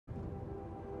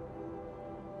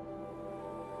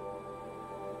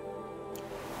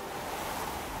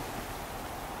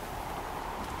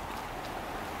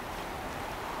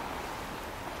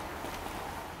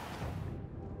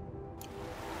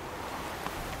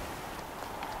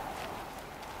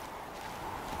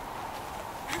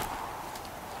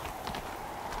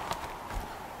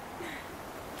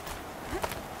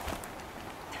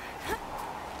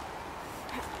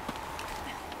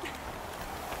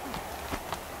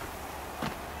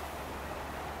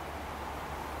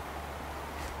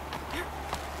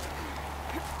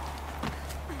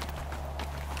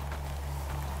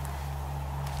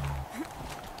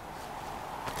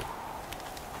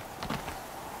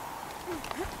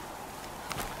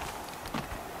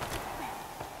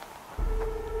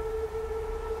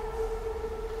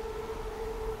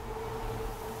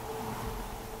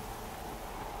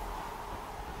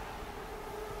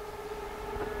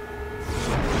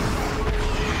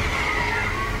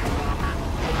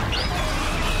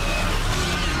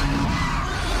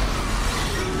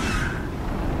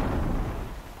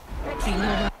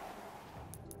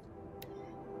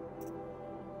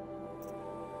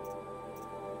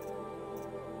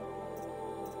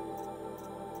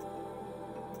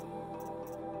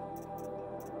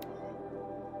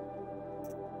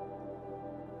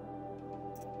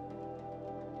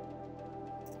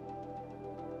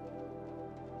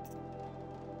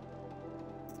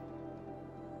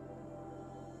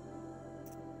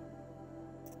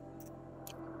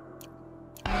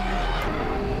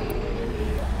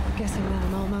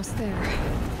almost there.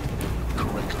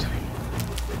 Correct.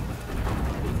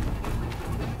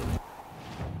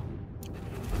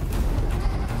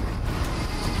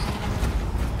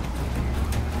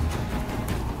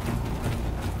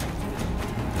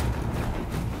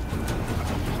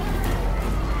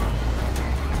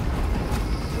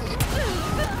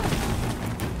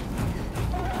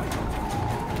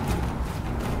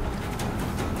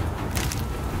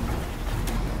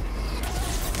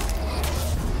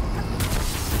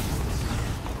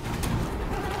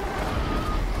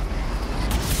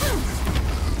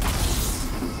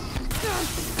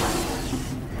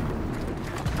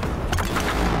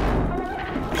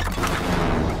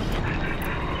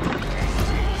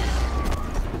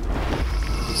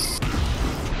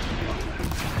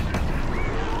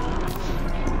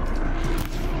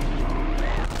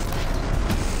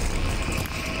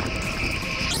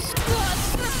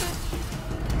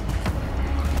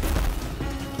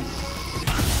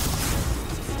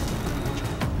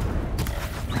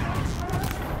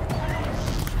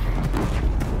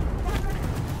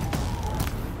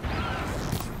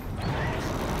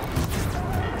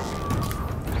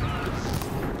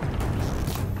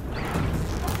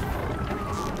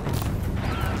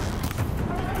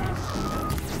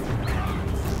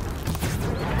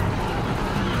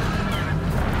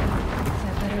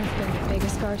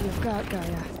 You've got,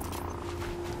 Gaia.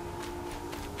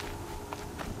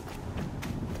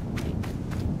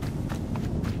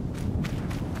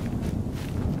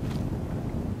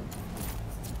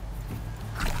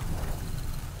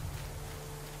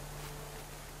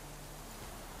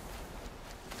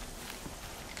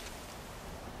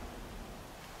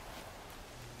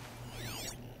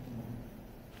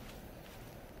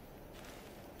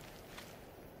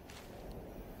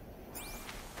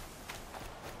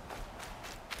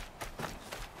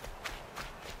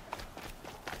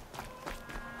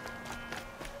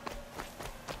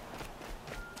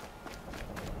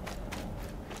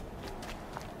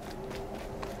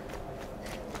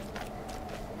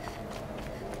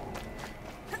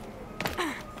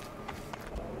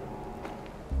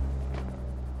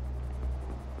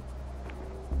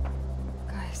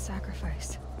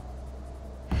 Sacrifice.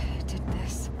 It did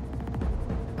this.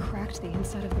 Cracked the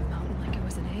inside of the mountain like it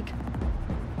was an egg.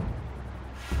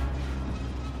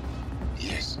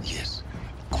 Yes, yes.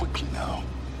 Quickly now.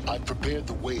 I've prepared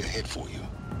the way ahead for you.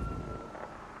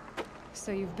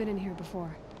 So you've been in here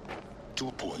before? To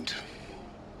a point.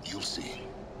 You'll see.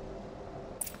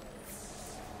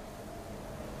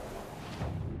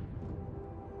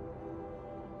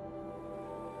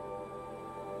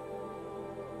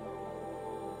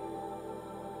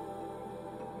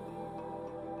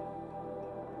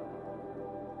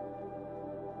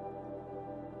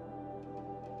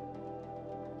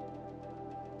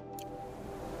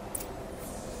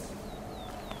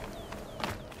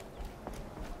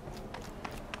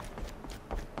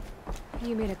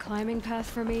 You made a climbing path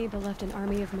for me, but left an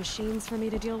army of machines for me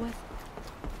to deal with?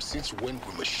 Since when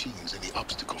were machines any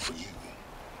obstacle for you?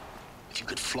 If you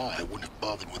could fly, I wouldn't have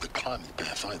bothered with a climbing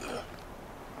path either.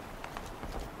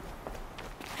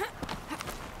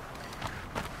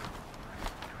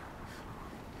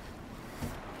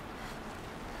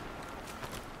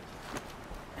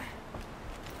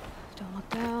 Don't look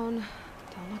down.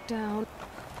 Don't look down.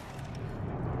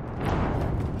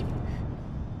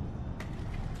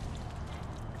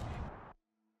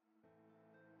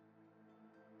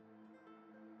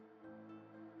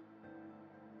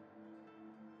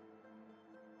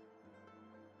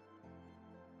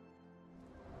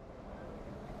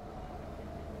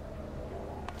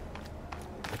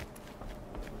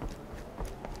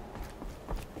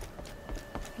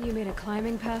 You made a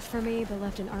climbing path for me, but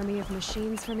left an army of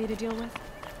machines for me to deal with?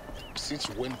 Since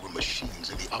when were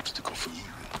machines any obstacle for you?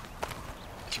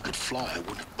 If you could fly, I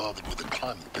wouldn't have bothered with a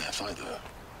climbing path either.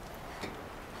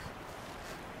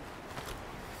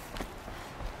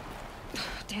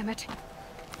 Damn it.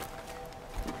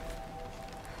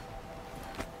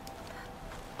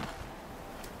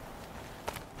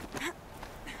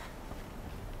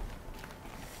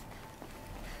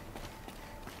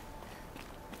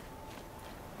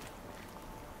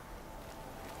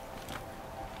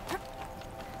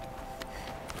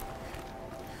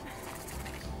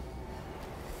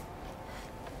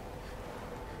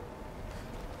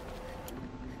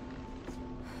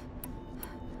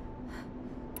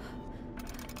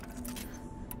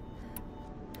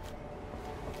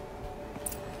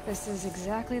 This is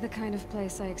exactly the kind of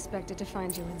place I expected to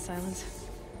find you in, Silence.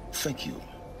 Thank you.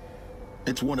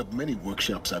 It's one of many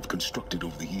workshops I've constructed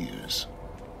over the years.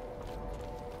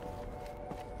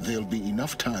 There'll be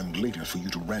enough time later for you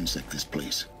to ransack this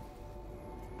place.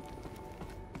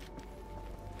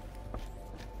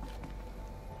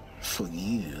 For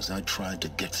years, I tried to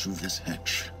get through this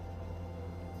hatch.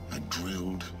 I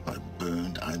drilled, I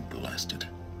burned, I blasted.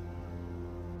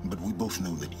 But we both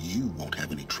know that you won't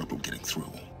have any trouble getting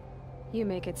through. You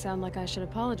make it sound like I should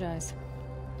apologize.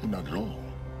 Not at all.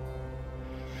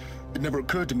 It never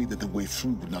occurred to me that the way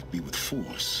through would not be with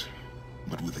force,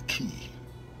 but with a key.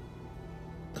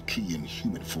 A key in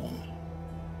human form.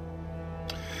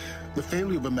 The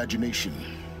failure of imagination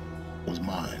was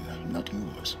mine, not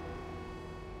yours.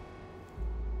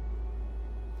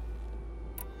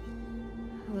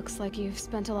 Looks like you've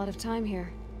spent a lot of time here.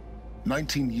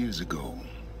 19 years ago,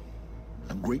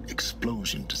 a great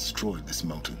explosion destroyed this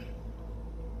mountain.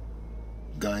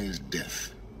 Gaia's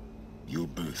death, your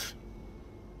birth.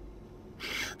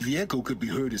 The echo could be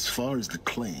heard as far as the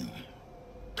claim.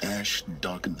 Ash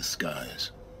darkened the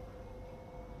skies.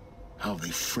 How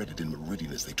they fretted in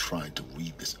Meridian as they tried to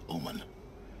read this omen.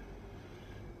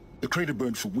 The crater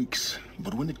burned for weeks,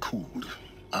 but when it cooled,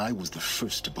 I was the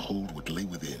first to behold what lay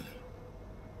within.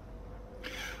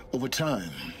 Over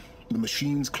time, the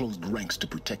machines closed ranks to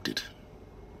protect it.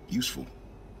 Useful.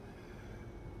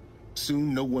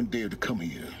 Soon, no one dared to come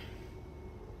here.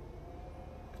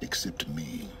 Except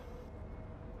me.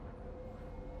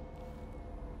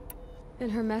 In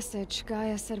her message,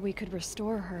 Gaia said we could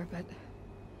restore her, but...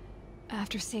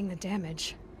 after seeing the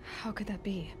damage, how could that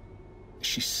be?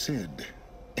 She said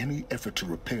any effort to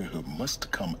repair her must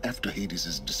come after Hades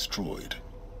is destroyed.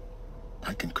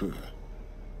 I concur.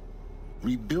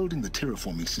 Rebuilding the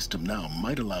terraforming system now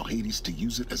might allow Hades to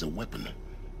use it as a weapon.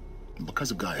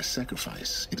 Because of Gaia's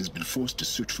sacrifice, it has been forced to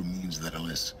search for means that are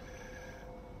less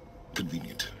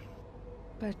convenient.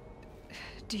 But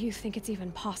do you think it's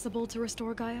even possible to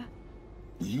restore Gaia?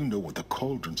 You know what the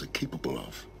Cauldrons are capable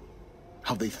of.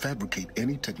 How they fabricate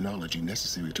any technology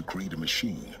necessary to create a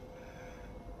machine.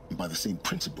 By the same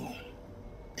principle,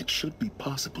 it should be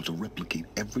possible to replicate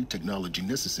every technology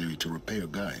necessary to repair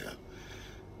Gaia.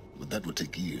 But that would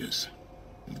take years,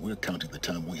 and we're counting the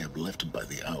time we have left by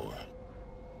the hour.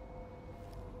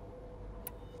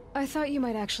 I thought you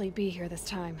might actually be here this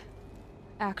time.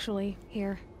 Actually,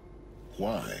 here.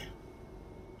 Why?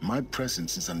 My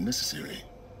presence is unnecessary.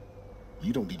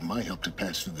 You don't need my help to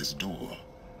pass through this door.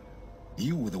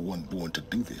 You were the one born to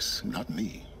do this, not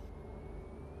me.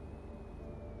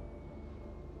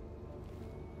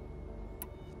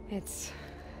 It's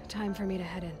time for me to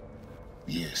head in.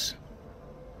 Yes.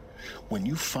 When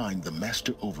you find the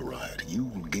Master Override, you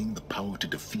will gain the power to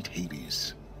defeat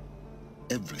Hades.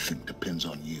 Everything depends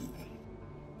on you.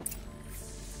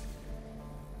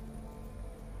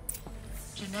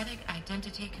 Genetic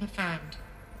identity confirmed.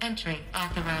 Entry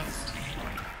authorized.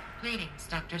 Greetings,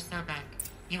 Dr. Sobek.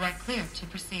 You are clear to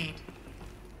proceed.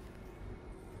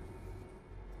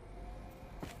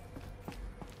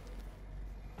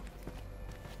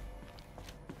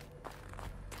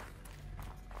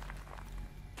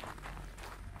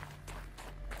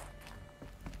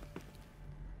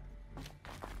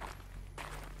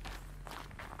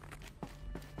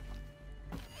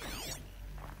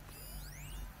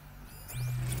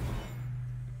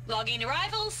 Logging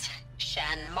arrivals.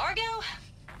 Shan Margot.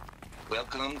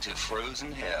 Welcome to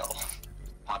Frozen Hell.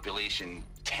 Population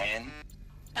 10.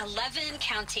 11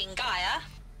 counting Gaia.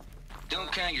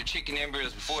 Don't count your chicken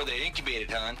embryos before they're incubated,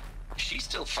 hon. She's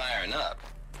still firing up.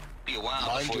 Be a while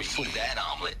Mind before your you foot. eat that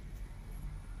omelet.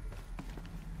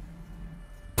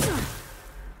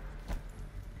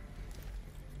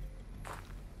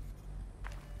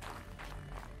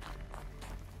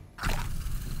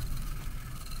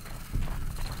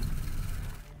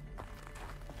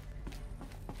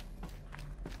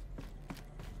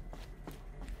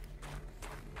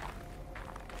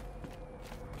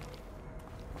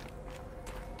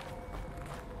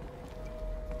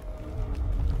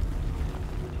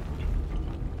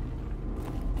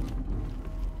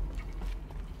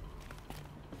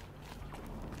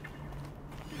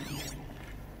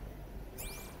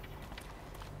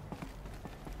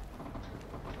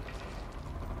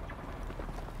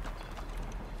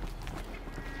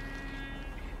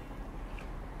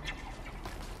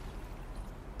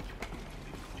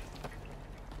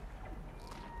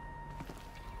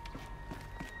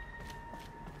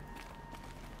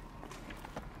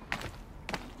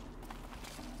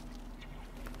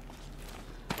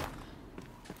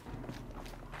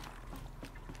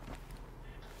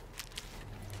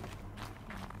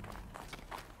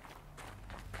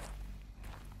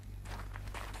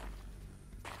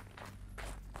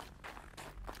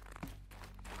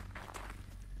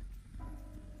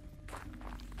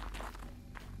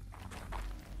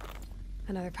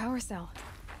 Another power cell.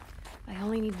 I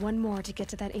only need one more to get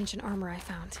to that ancient armor I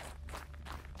found.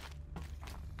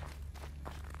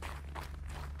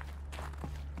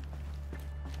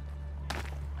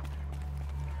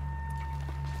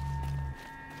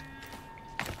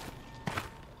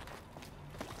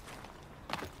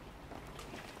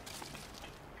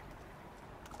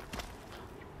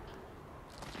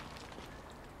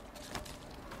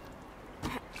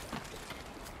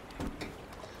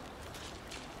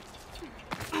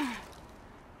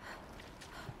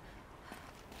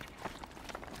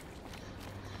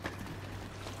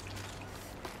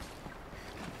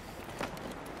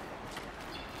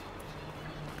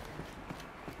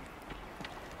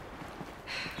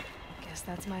 Guess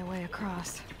that's my way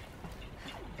across.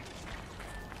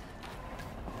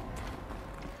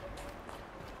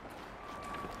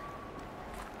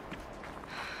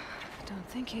 Don't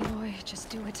think, Aloy. Just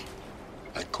do it.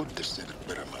 I couldn't have said it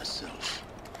better myself.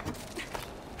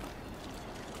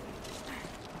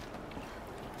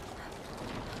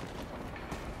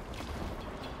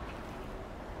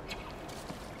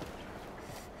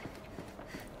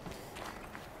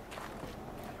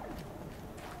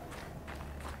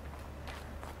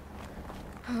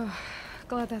 Oh,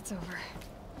 glad that's over.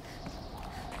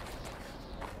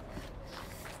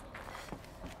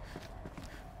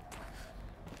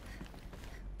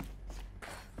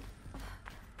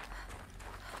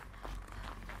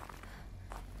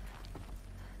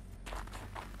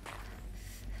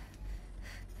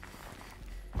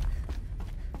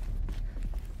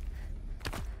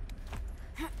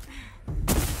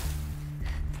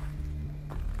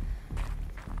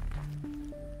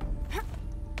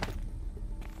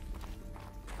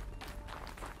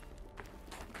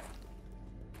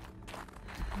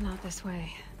 Not this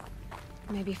way.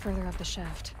 Maybe further up the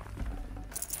shaft.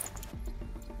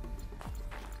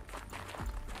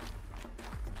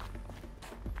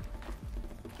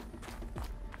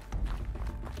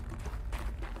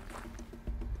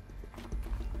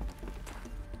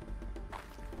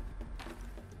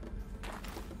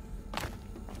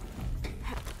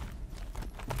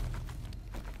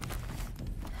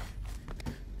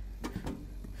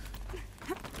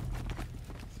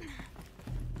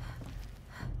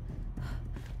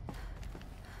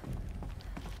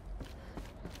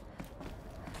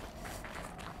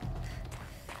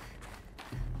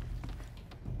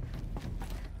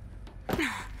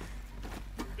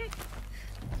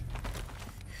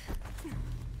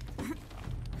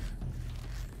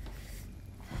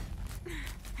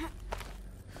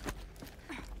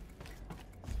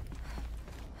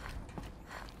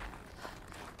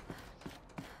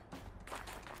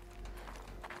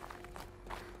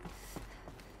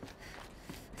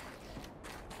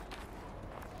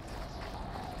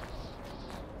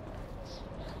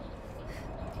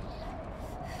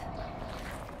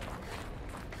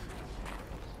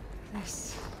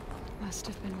 This must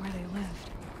have been where they lived.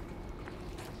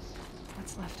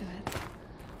 What's left of it.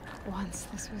 Once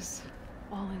this was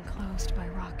all enclosed by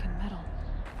rock and metal.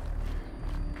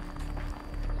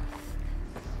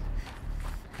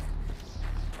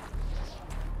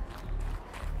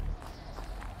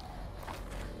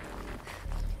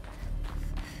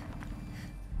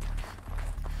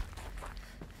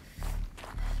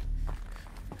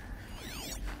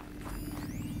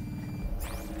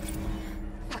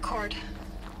 Record.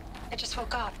 I just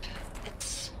woke up.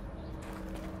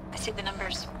 I see the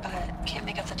numbers, but can't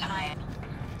make out the time.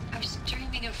 I was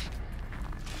dreaming of...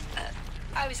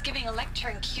 I was giving a lecture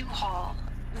in Q Hall.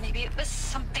 Maybe it was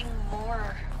something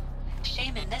more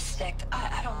shamanistic.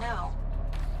 I don't know.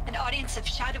 An audience of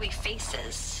shadowy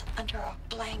faces under a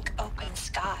blank open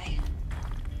sky.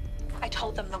 I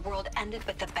told them the world ended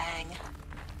with a bang.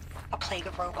 A plague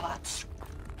of robots.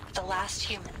 The last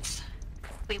humans.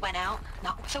 We went out,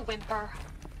 not with a whimper,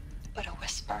 but a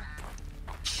whisper.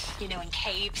 You know, in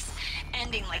caves,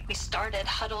 ending like we started,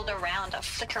 huddled around a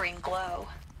flickering glow.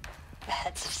 The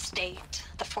heads of state,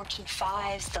 the Fortune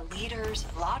 5s, the leaders,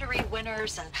 lottery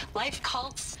winners, and life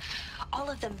cults, all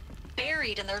of them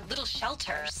buried in their little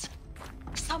shelters.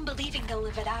 Some believing they'll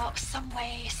live it out some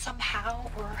way, somehow,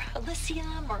 or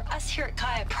Elysium, or us here at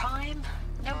Gaia Prime,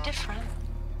 no different.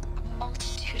 A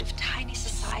multitude of tiny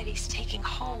societies taking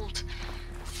hold,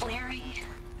 flaring,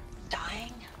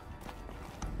 dying.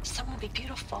 Some will be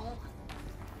beautiful,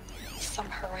 some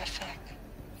horrific.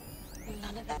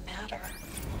 None of them matter.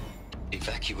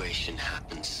 Evacuation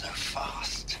happened so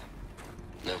fast.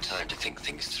 No time to think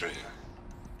things through.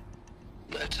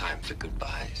 No time for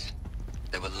goodbyes.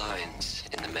 There were lines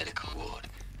in the medical ward.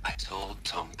 I told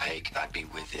Tom Paik I'd be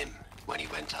with him when he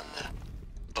went under.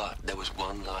 But there was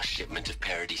one last shipment of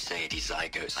Paradiseidae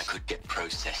zygotes I could get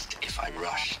processed if I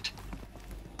rushed.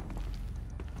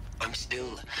 I'm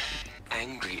still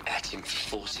angry at him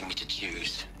for forcing me to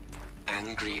choose.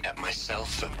 Angry at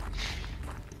myself for...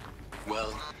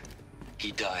 Well,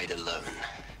 he died alone.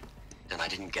 And I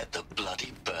didn't get the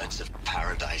bloody birds of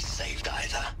paradise saved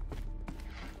either.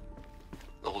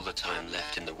 All the time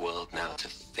left in the world now to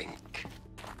think.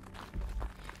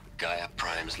 Gaia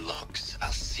Prime's logs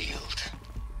are sealed.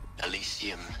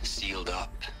 Elysium sealed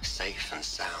up, safe and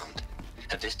sound.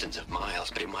 A distance of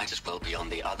miles, but it might as well be on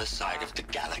the other side of the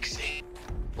galaxy.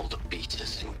 All the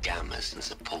betas and gammas and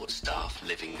support staff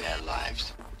living their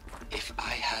lives. If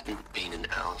I hadn't been an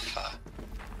alpha,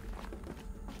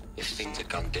 if things had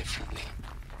gone differently,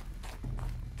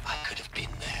 I could have been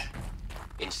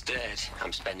Instead,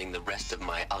 I'm spending the rest of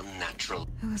my unnatural...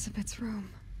 Elizabeth's room.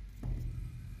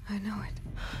 I know it.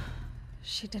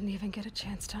 She didn't even get a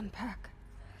chance to unpack.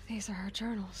 These are her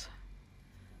journals.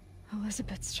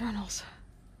 Elizabeth's journals.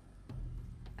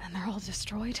 And they're all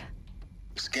destroyed?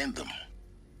 Scan them.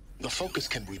 The Focus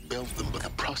can rebuild them, but the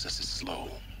process is slow.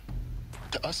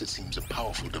 To us, it seems a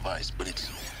powerful device, but its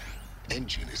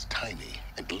engine is tiny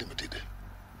and limited.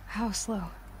 How slow?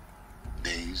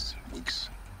 Days, weeks,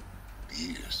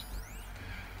 years.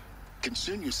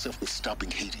 Concern yourself with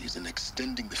stopping Hades and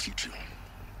extending the future,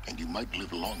 and you might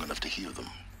live long enough to hear them.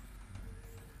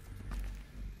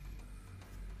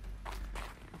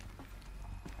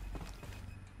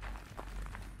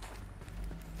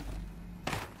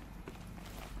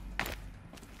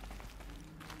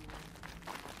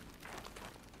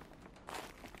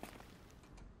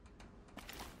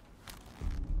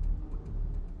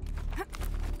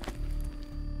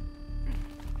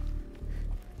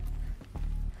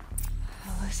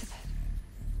 Elizabeth.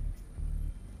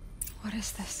 What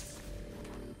is this?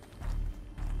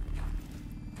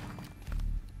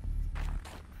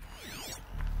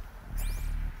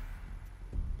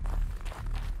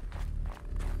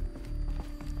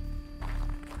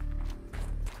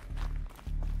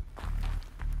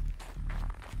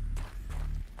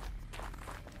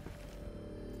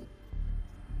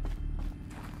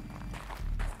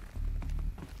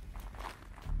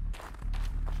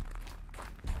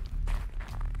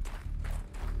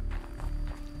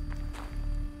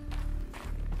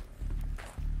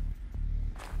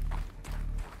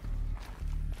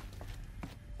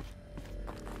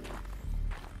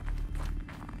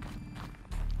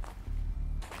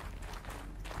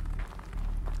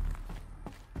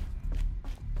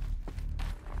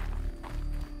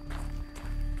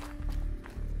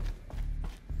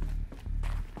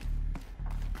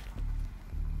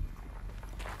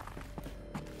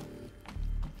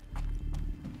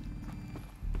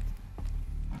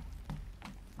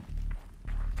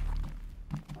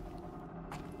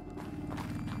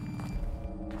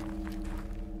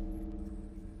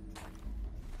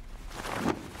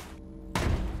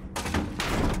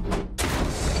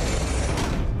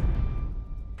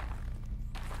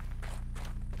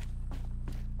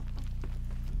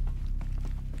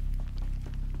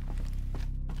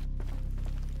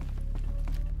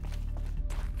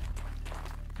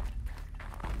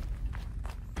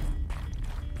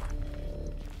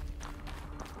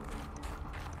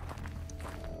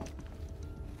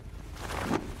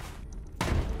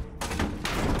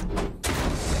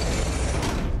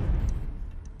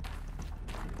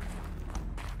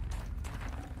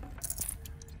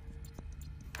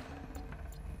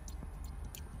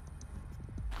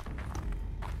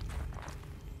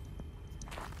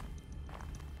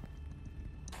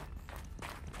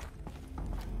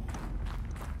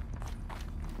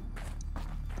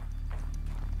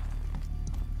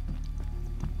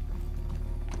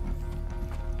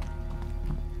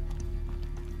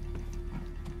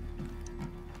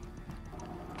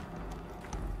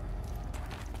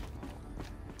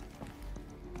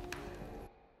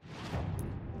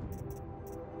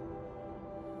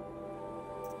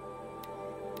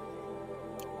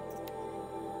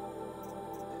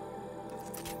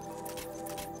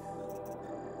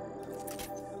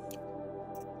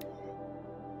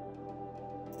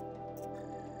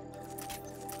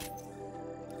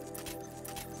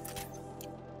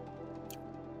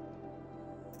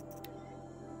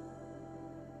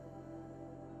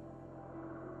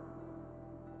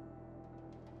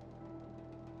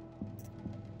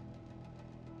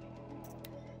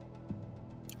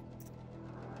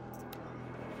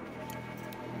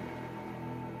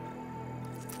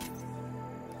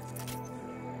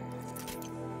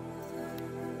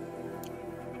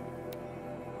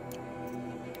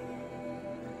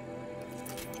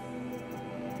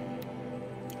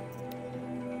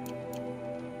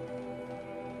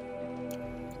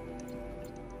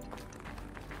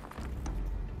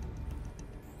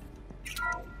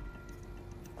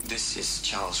 This is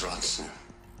Charles Ronson.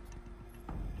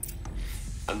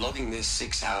 I'm logging this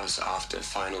 6 hours after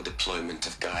final deployment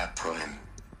of Gaia Prime.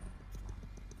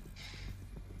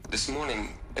 This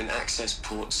morning, an access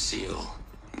port seal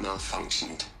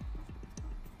malfunctioned.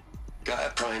 Gaia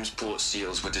Prime's port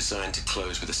seals were designed to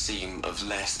close with a seam of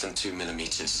less than 2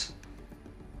 millimeters.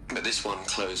 But this one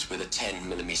closed with a 10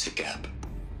 millimeter gap.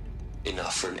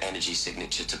 Enough for an energy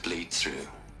signature to bleed through.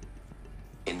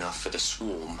 Enough for the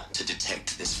swarm to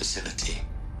detect this facility.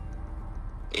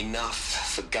 Enough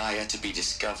for Gaia to be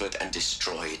discovered and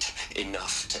destroyed.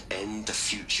 Enough to end the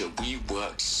future we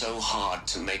worked so hard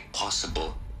to make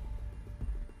possible.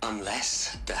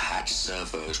 Unless the hatch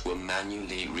servos were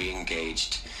manually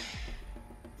re-engaged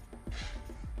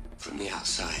from the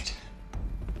outside.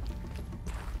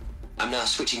 I'm now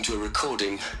switching to a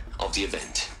recording of the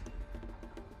event.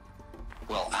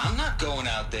 Well, I'm not going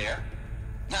out there.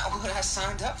 Not what I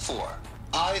signed up for.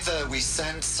 Either we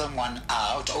send someone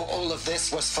out, or all of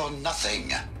this was for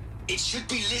nothing. It should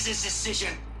be Liz's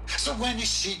decision. So when is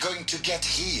she going to get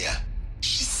here?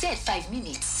 She said 5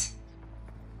 minutes.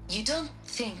 You don't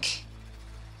think...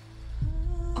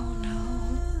 Oh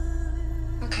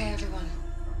no. Okay, everyone.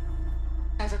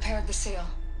 I've repaired the seal.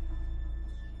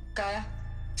 Gaia?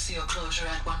 Seal closure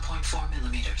at 1.4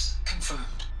 millimeters.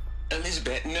 Confirmed.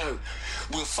 Elizabeth, no.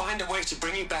 We'll find a way to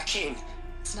bring you back in.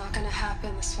 It's not gonna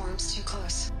happen. The swarm's too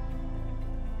close.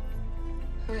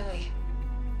 Really.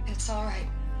 It's alright.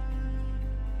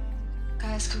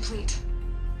 Gaia's complete.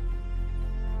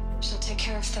 She'll take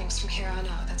care of things from here on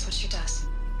out. That's what she does.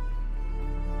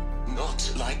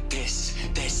 Not like this.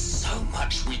 There's so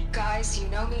much we... Guys, you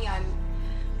know me. I'm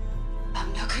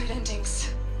no good at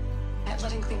endings. At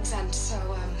letting things end, so,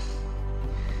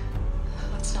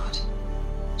 let's not.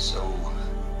 So...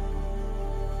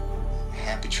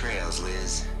 happy trails,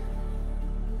 Liz.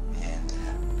 And,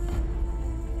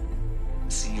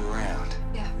 see you around.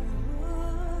 Yeah.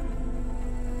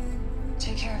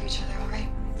 Take care of each other, alright?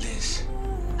 Liz.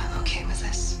 I'm okay with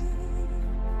this.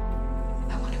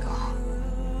 I want to go home.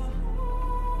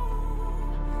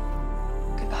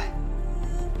 Goodbye.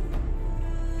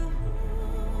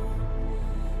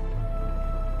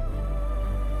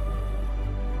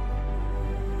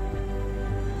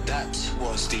 That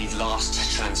was the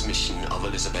last transmission of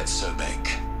Elizabeth Sobek.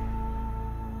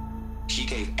 She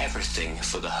gave everything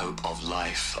for the hope of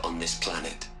life on this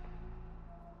planet.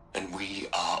 And we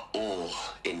are all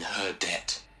in her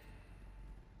debt.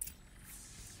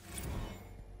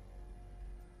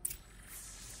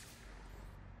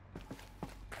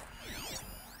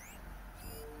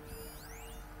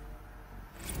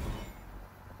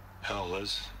 Hell,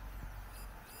 Liz.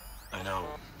 I know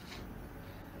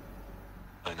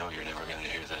you're never gonna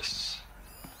hear this.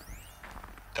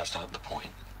 That's not the point.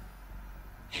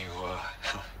 You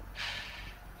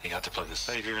got to play the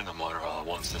savior and the martyr all at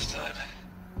once this time.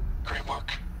 Great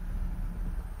work.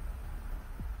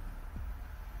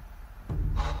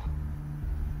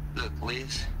 Look,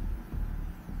 Liz.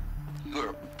 You're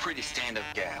a pretty stand-up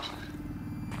gal.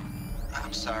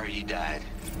 I'm sorry you died.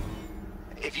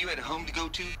 If you had a home to go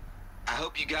to, I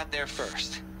hope you got there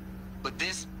first. But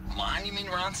this monument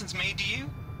Ronson's made to you?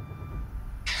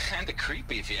 Kinda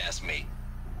creepy if you ask me.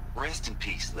 Rest in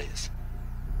peace, Liz.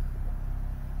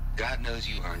 God knows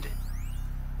you earned it.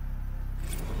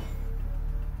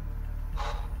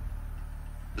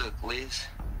 Look, Liz.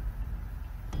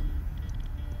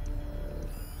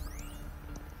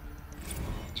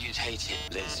 You'd hate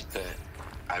it, Liz, but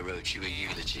I wrote you a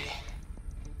eulogy.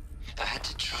 I had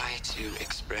to try to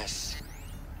express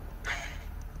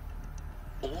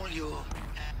all your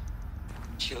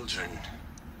children.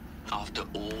 After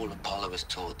all Apollo has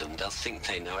taught them, they'll think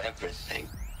they know everything.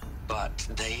 But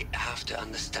they have to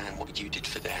understand what you did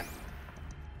for them.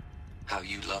 How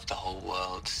you loved the whole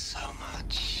world so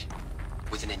much.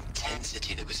 With an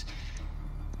intensity that was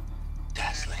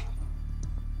dazzling.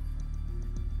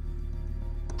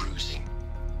 Bruising.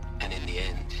 And in the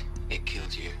end, it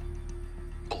killed you.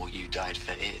 Or you died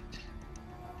for it.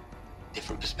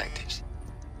 Different perspectives.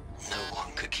 No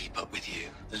one could keep up with you,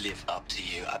 live up to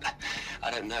you.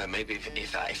 I don't know, maybe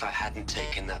if I hadn't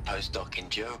taken that postdoc in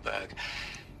Joburg.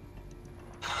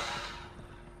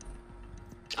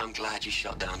 I'm glad you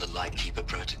shot down the Lightkeeper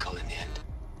protocol in the end.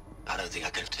 I don't think I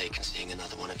could have taken seeing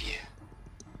another one of you.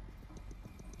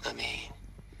 I mean,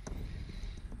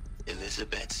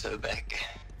 Elizabeth Sobek.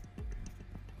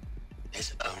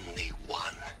 There's only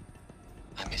one.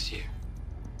 I miss you.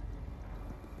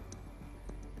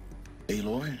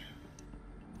 Aloy?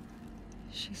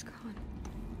 She's gone.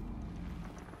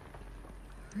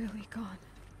 Really gone.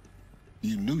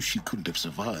 You knew she couldn't have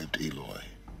survived, Aloy.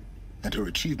 And her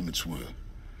achievements were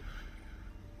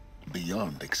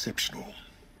beyond exceptional.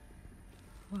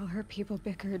 While her people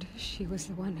bickered, she was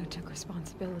the one who took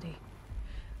responsibility.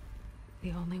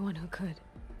 The only one who could.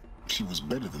 She was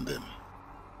better than them.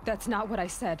 That's not what I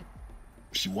said.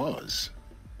 She was.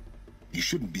 You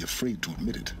shouldn't be afraid to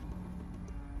admit it.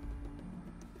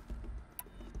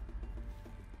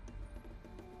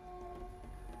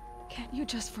 Can't you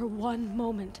just for one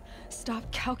moment stop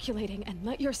calculating and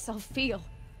let yourself feel?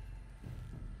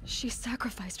 She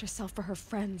sacrificed herself for her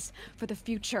friends, for the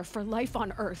future, for life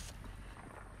on Earth.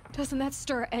 Doesn't that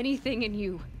stir anything in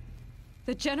you?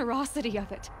 The generosity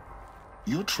of it.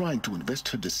 You're trying to invest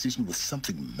her decision with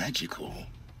something magical.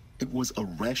 It was a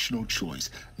rational choice,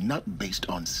 not based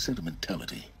on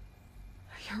sentimentality.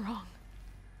 You're wrong.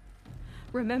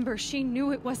 Remember, she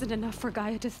knew it wasn't enough for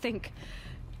Gaia to think.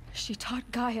 She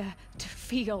taught Gaia to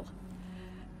feel.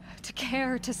 To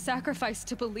care, to sacrifice,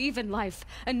 to believe in life.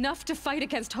 Enough to fight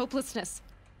against hopelessness.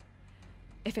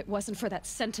 If it wasn't for that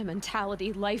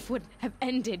sentimentality, life would have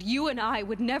ended. You and I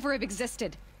would never have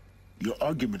existed. Your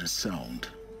argument is sound.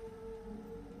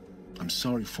 I'm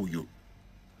sorry for your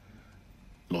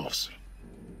loss.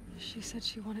 She said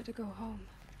she wanted to go home.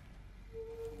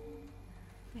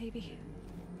 Maybe.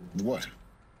 What?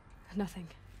 Nothing.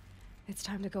 It's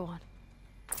time to go on.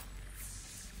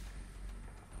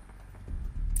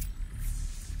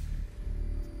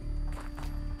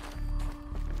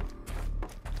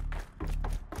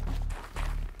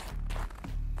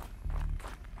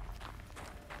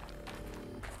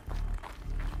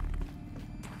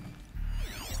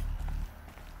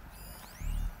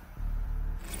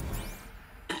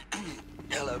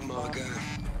 Hello, Margot.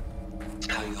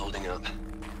 How are you holding up?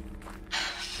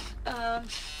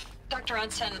 Dr.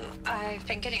 Ronson, I've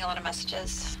been getting a lot of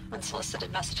messages,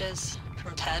 unsolicited messages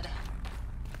from Ted.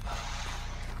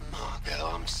 Margot,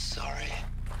 I'm sorry.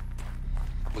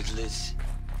 With Liz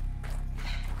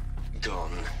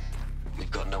gone,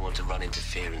 we've got no one to run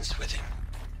interference with him.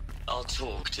 I'll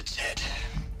talk to Ted.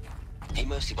 He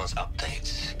mostly wants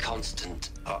updates,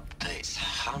 constant updates,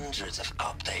 hundreds of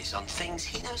updates on things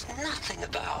he knows nothing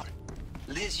about.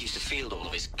 Liz used to field all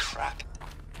of his crap.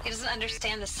 He doesn't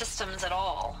understand the systems at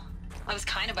all. That was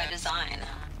kind of by design.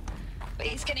 But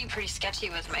he's getting pretty sketchy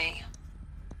with me.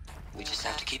 We just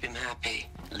have to keep him happy.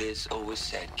 Liz always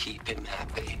said keep him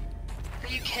happy. Are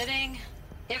you kidding?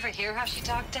 You ever hear how she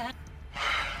talked to him?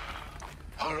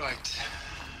 All right.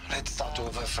 Let's start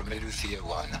over from Eleuthia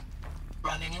 1.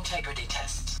 Running integrity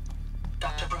tests.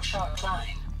 Dr. Brochard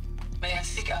Klein. May I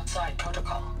speak outside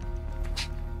protocol?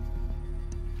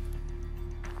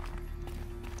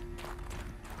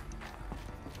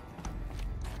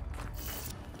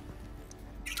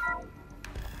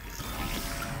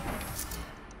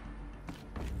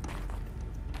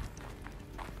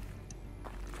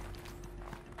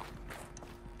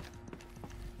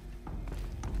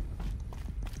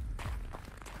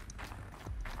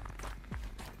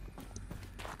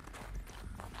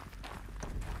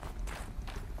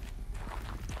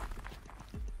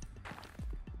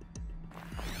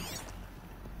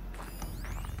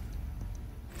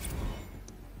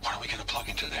 What are we gonna plug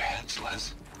into their heads,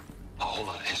 Les? A whole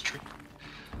lot of history?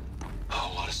 A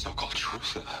whole lot of so-called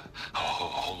truth? A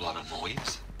whole lot of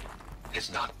noise?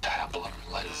 It's not pablum,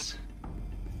 Les.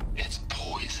 It's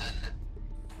poison.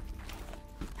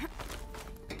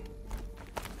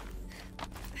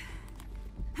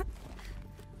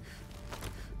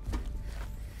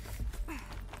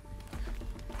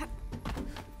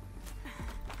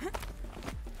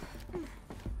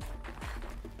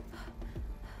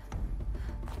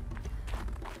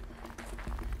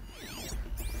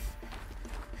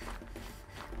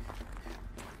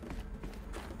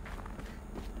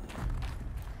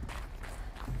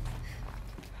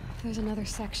 There's another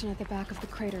section at the back of the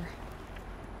crater.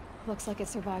 Looks like it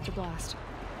survived the blast.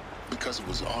 Because it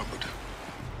was armored.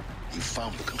 You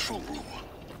found the control room.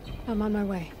 I'm on my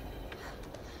way.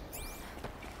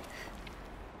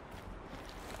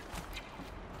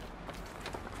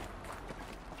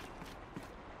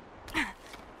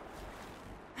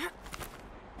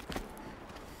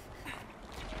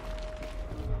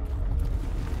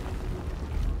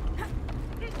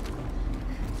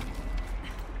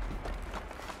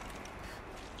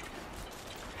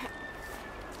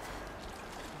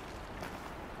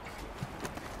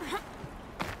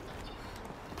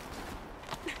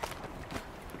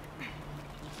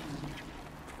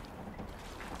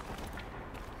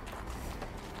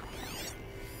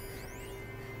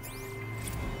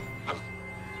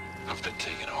 I've been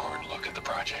taking a hard look at the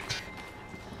project.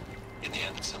 In the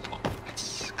end, it's simple.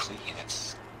 It's clean.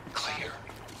 It's clear.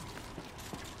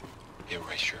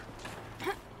 Erasure.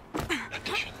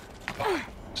 Addition. By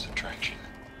subtraction.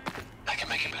 I can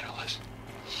make it better, Liz.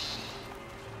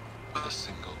 With a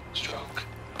single stroke.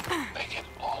 Make it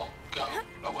all go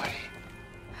away.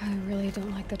 I really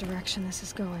don't like the direction this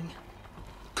is going.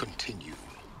 Continue.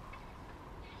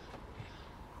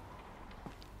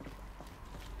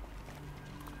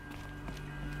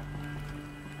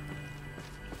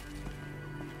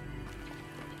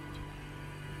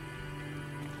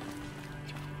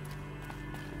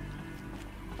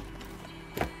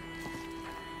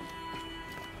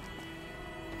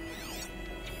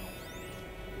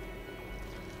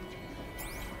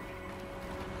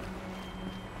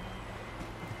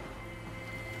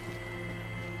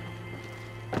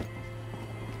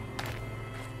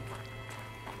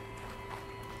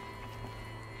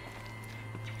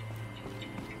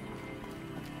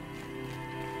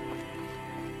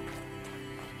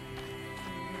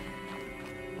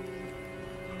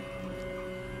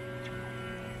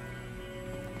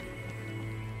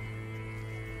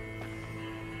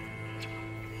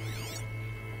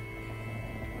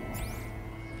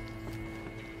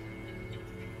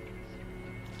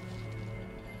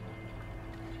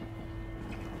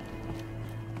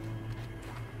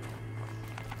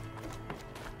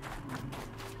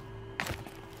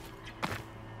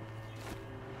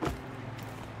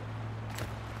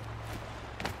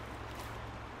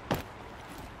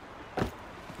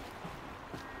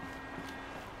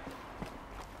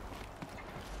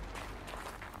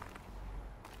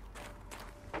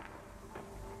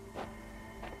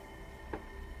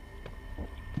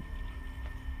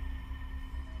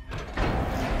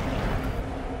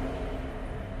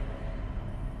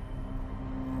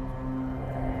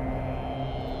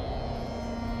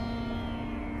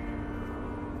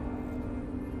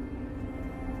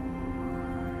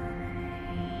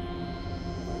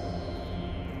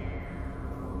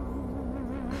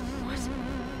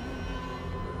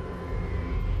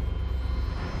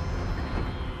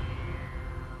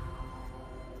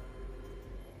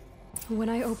 When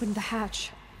I opened the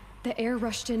hatch, the air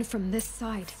rushed in from this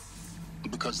side.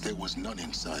 Because there was none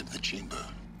inside the chamber.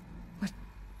 But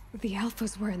the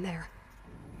Alphas were in there.